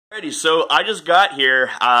Alrighty, so I just got here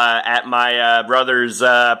at my brother's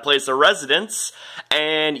place of residence,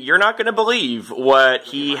 and you're not going to believe what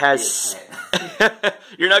he has.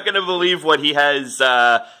 You're not going to believe what he has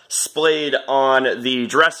splayed on the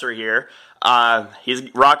dresser here.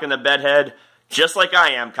 He's rocking the bed head just like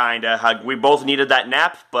I am, kinda. We both needed that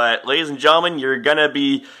nap, but ladies and gentlemen, you're gonna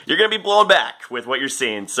be blown back with what you're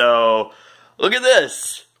seeing. So look at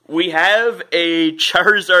this. We have a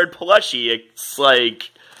Charizard plushie. It's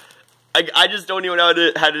like, I just don't even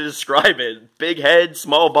know how to describe it. Big head,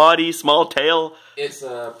 small body, small tail. It's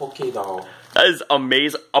a Poke doll. That is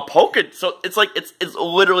amazing. A Poke, so it's like it's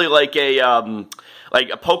literally like a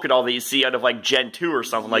Poke doll that you see out of like Gen 2 or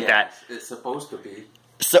something like that. It's supposed to be.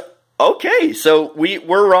 So okay, so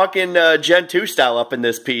we're rocking Gen 2 style up in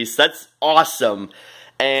this piece. That's awesome.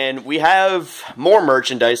 And we have more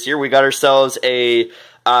merchandise here. We got ourselves a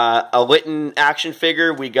Litten action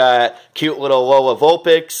figure. We got cute little Lola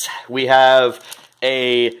Vulpix. We have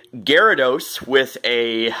a Gyarados with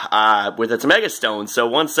its Mega Stone. So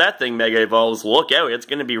once that thing Mega Evolves, look out. It's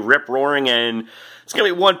going to be rip-roaring, and it's going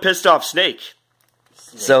to be one pissed-off snake.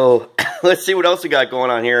 So let's see what else we got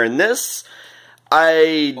going on here. And this,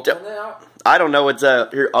 I don't know what's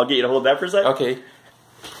here. I'll get you to hold that for a second. Okay.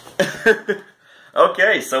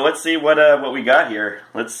 Okay, so let's see what we got here.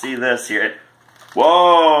 Let's see this here.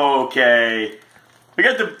 Whoa, okay. We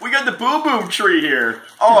got the Boom Boom tree here.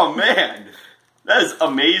 Oh man, that is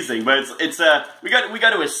amazing. But we got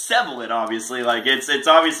to assemble it. Obviously, like it's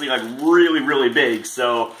obviously like really big.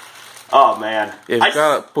 So, oh man, You've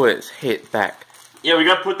got to put its head back. Yeah, we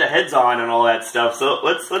got to put the heads on and all that stuff. So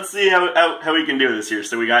let's see how we can do this here.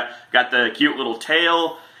 So we got the cute little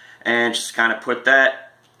tail, and just kind of put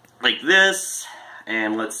that like this.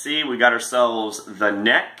 And let's see, we got ourselves the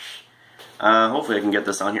neck. Hopefully I can get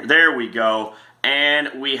this on here. There we go.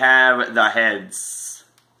 And we have the heads.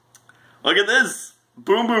 Look at this.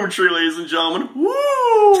 Boom Boom tree, ladies and gentlemen. Woo!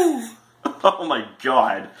 Oh my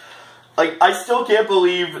god. Like, I still can't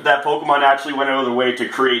believe that Pokemon actually went out of their way to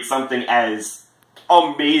create something as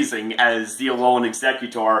amazing as the Alolan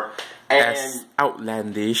Executor. And that's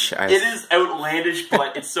outlandish. It is outlandish,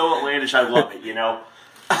 but it's so outlandish I love it, you know?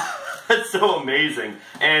 That's so amazing.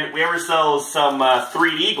 And we have ourselves some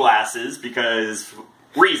 3D glasses, because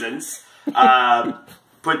reasons.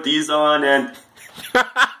 Put these on and...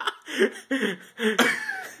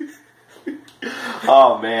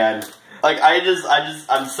 Oh man. Like,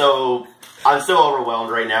 I'm so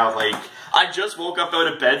overwhelmed right now. Like, I just woke up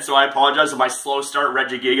out of bed, so I apologize if my slow start.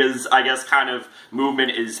 Regigiga's, I guess, kind of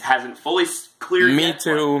movement hasn't fully cleared yet.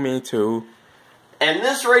 Me too. And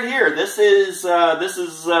this right here, this is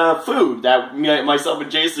food that myself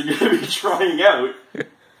and Jason are going to be trying out. And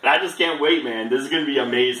I just can't wait, man. This is going to be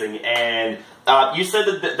amazing. And you said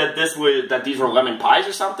that these were lemon pies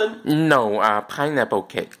or something? No, pineapple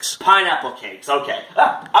cakes. Pineapple cakes. Okay,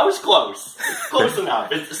 I was close. Close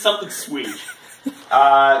enough. It's something sweet.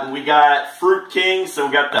 We got Fruit King. So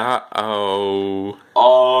we got the.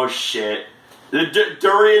 Oh shit! The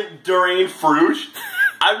durian fruit.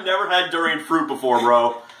 I've never had durian fruit before,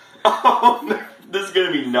 bro. Oh, this is going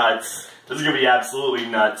to be nuts. This is going to be absolutely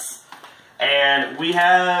nuts. And we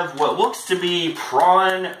have what looks to be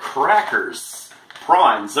prawn crackers.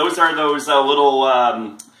 Prawns. Those are those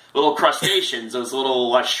little crustaceans, those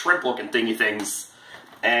little shrimp-looking thingy things.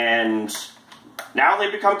 And now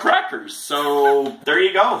they become crackers. So there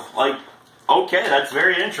you go. Like, okay, that's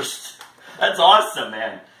very interesting. That's awesome,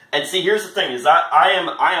 man. And see, here's the thing: is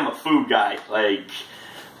I am a food guy. Like,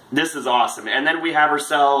 this is awesome. And then we have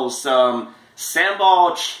ourselves some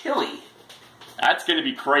sambal chili. That's going to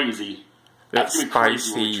be crazy. That's going to be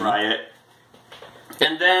spicy. crazy when we try it.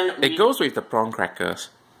 And then it goes with the prawn crackers.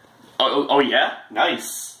 Oh yeah?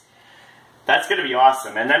 Nice. That's going to be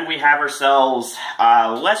awesome. And then we have ourselves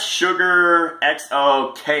less sugar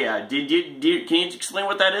XO Kea. Can you explain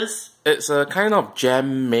what that is? It's a kind of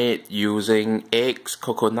jam made using eggs,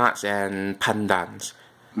 coconuts, and pandans.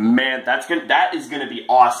 Man, that is gonna be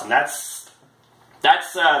awesome. That's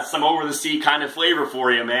some over the sea kind of flavor for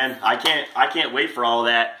you, man. I can't wait for all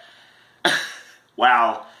that.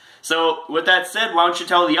 Wow. So with that said, why don't you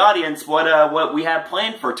tell the audience what we have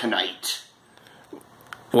planned for tonight?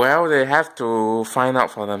 Well, they have to find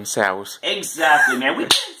out for themselves. Exactly, man. We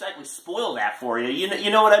can't exactly spoil that for you. You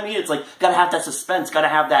know what I mean? It's like, gotta have that suspense, gotta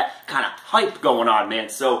have that kind of hype going on, man.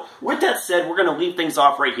 So with that said, we're gonna leave things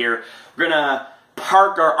off right here. We're gonna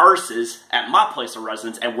park our arses at my place of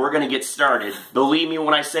residence, and we're going to get started. Believe me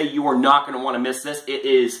when I say you are not going to want to miss this.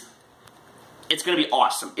 It's going to be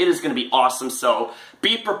awesome. It is going to be awesome. So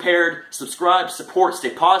be prepared, subscribe, support,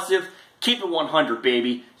 stay positive, keep it 100,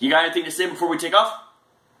 baby. You got anything to say before we take off?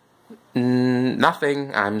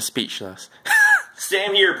 Nothing. I'm speechless.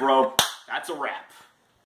 Same here, bro. That's a wrap.